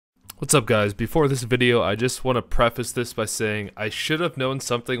What's up, guys? Before this video, I just want to preface this by saying I should have known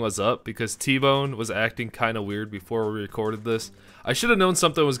something was up because Tbone was acting kind of weird before we recorded this. I should have known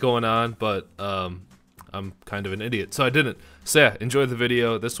something was going on, but I'm kind of an idiot, so I didn't. So yeah, enjoy the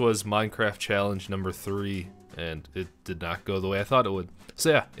video. This was Minecraft challenge number 3, and it did not go the way I thought it would. So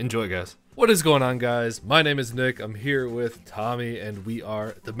yeah, enjoy, guys. What is going on, guys? My name is Nick. I'm here with Tommy, and we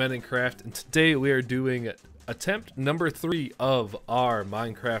are the Men in Craft, and today we are doing attempt number 3 of our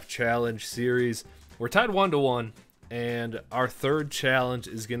Minecraft challenge series. We're tied 1-1, and our third challenge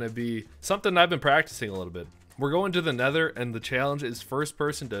is gonna be something I've been practicing a little bit. We're going to the Nether, and the challenge is first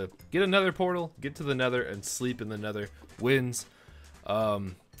person to get a Nether portal, get to the Nether, and sleep in the Nether wins.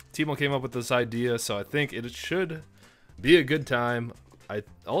 Timo came up with this idea, so I think it should be a good time. I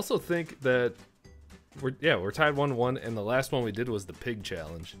also think that we're tied 1-1, and the last one we did was the pig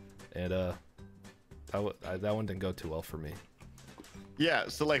challenge, and that one didn't go too well for me. Yeah,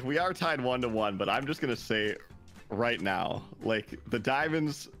 so like we are tied 1-1, but I'm just gonna say right now, like the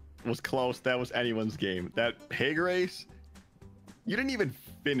diamonds was close. That was anyone's game. That pig race, you didn't even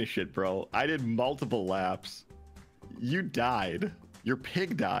finish it, bro. I did multiple laps. You died. Your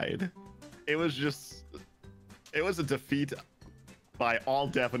pig died. It was a defeat by all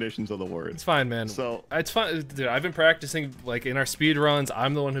definitions of the word. It's fine, man. So it's fine, dude. I've been practicing, like, in our speed runs.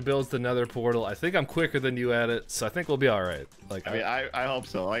 I'm the one who builds the Nether portal. I think I'm quicker than you at it, so I think we'll be all right. Like, I mean, I hope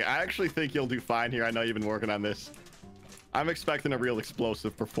so. Like, I actually think you'll do fine here. I know you've been working on this. I'm expecting a real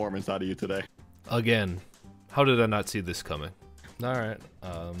explosive performance out of you today. Again, how did I not see this coming? All right.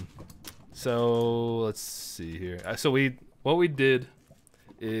 So let's see here. So what we did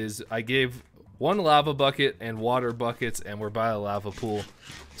is I gave 1 lava bucket and water buckets, and we're by a lava pool.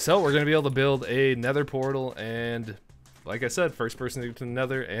 So we're gonna be able to build a Nether portal, and like I said, first person to get to the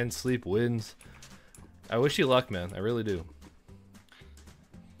Nether and sleep wins. I wish you luck, man. I really do.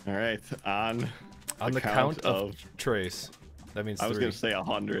 All right, on the count of trace. That means 3. I was gonna say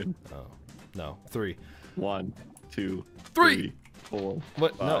 100. Oh, no, 3. 1, 2, 3, 3, 4.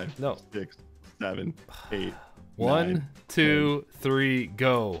 What? 5, no. 6, 7, 8. 1, 9, 2, 3,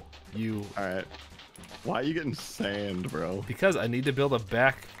 go. You. All right. Why are you getting sand, bro? Because I need to build a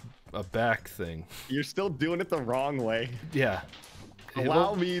back thing. You're still doing it the wrong way. Yeah.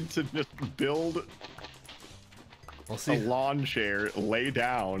 Allow me to just build a lawn chair, lay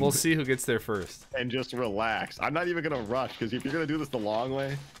down. We'll see who gets there first. And just relax. I'm not even gonna rush, because if you're gonna do this the long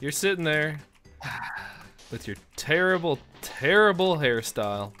way, you're sitting there with your terrible, terrible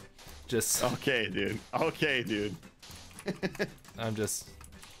hairstyle. Just okay, dude. Okay, dude. I'm just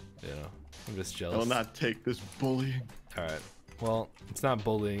jealous. I will not take this bullying. All right. Well, it's not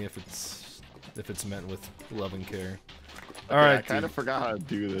bullying if it's meant with love and care. All right. I kind of forgot how to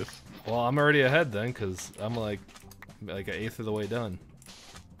do this. Well, I'm already ahead then, cause I'm like an 1/8 of the way done.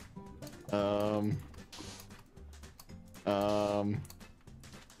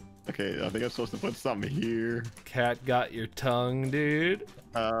 Okay, I think I'm supposed to put something here. Cat got your tongue, dude.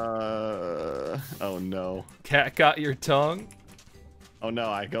 Oh no. Cat got your tongue. Oh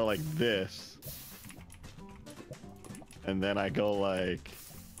no, I go like this. And then I go like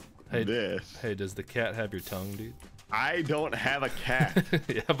this. Hey, does the cat have your tongue, dude? I don't have a cat.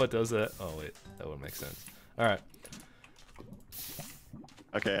 Yeah, but does that? Oh wait, that would make sense. All right.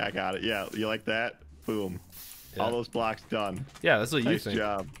 Okay, I got it. Yeah, you like that? Boom. Yeah. All those blocks done. Yeah, that's what you think. Nice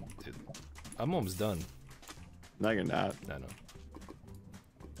job. Dude, I'm almost done. No, you're not. I know.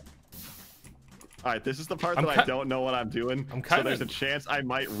 All right, this is the part that I don't know what I'm doing. So there's a chance I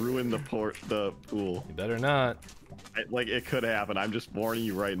might ruin the pool. You better not. Like, it could happen. I'm just warning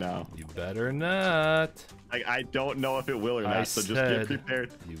you right now. You better not. I don't know if it will or not, so just get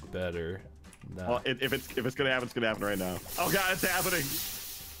prepared. You better not. Well, if it's gonna happen, it's gonna happen right now. Oh god, it's happening.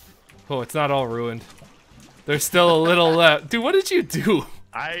 Oh, it's not all ruined. There's still a little left. Dude, what did you do?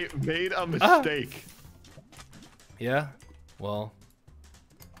 I made a mistake. Yeah? Well.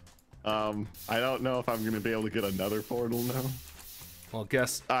 I don't know if I'm gonna be able to get another portal now. Well,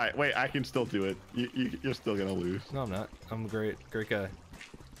 guess. All right, wait, I can still do it. You're still gonna lose. No, I'm not. I'm a great guy.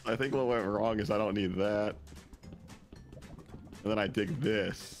 I think what went wrong is I don't need that. And then I dig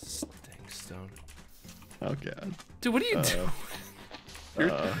this. Stinkstone. Oh god. Dude, what are you doing?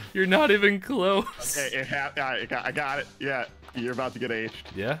 You're not even close. Okay, I got it. Yeah, you're about to get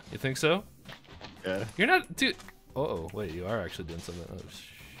aged. Yeah, you think so? Yeah. You're not, dude. Oh, wait, you are actually doing something. Oh,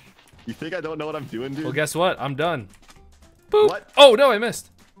 you think I don't know what I'm doing, dude? Well, guess what? I'm done. Boop. What? Oh, no, I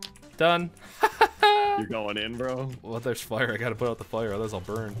missed. Done. You're going in, bro? Well, there's fire. I gotta put out the fire, otherwise I'll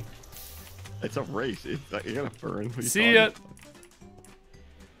burn. It's a race. You're gonna burn. See ya.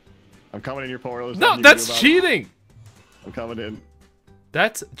 I'm coming in your portal. No, that's cheating. I'm coming in.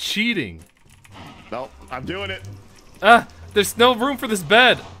 That's cheating. Nope, I'm doing it. Ah, there's no room for this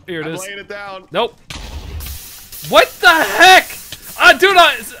bed. Here it I'm is. laying it down. Nope. What the heck? Dude,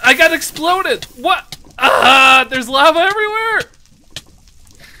 I got exploded. What? Ah, there's lava everywhere.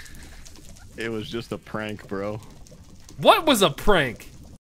 It was just a prank, bro. What was a prank?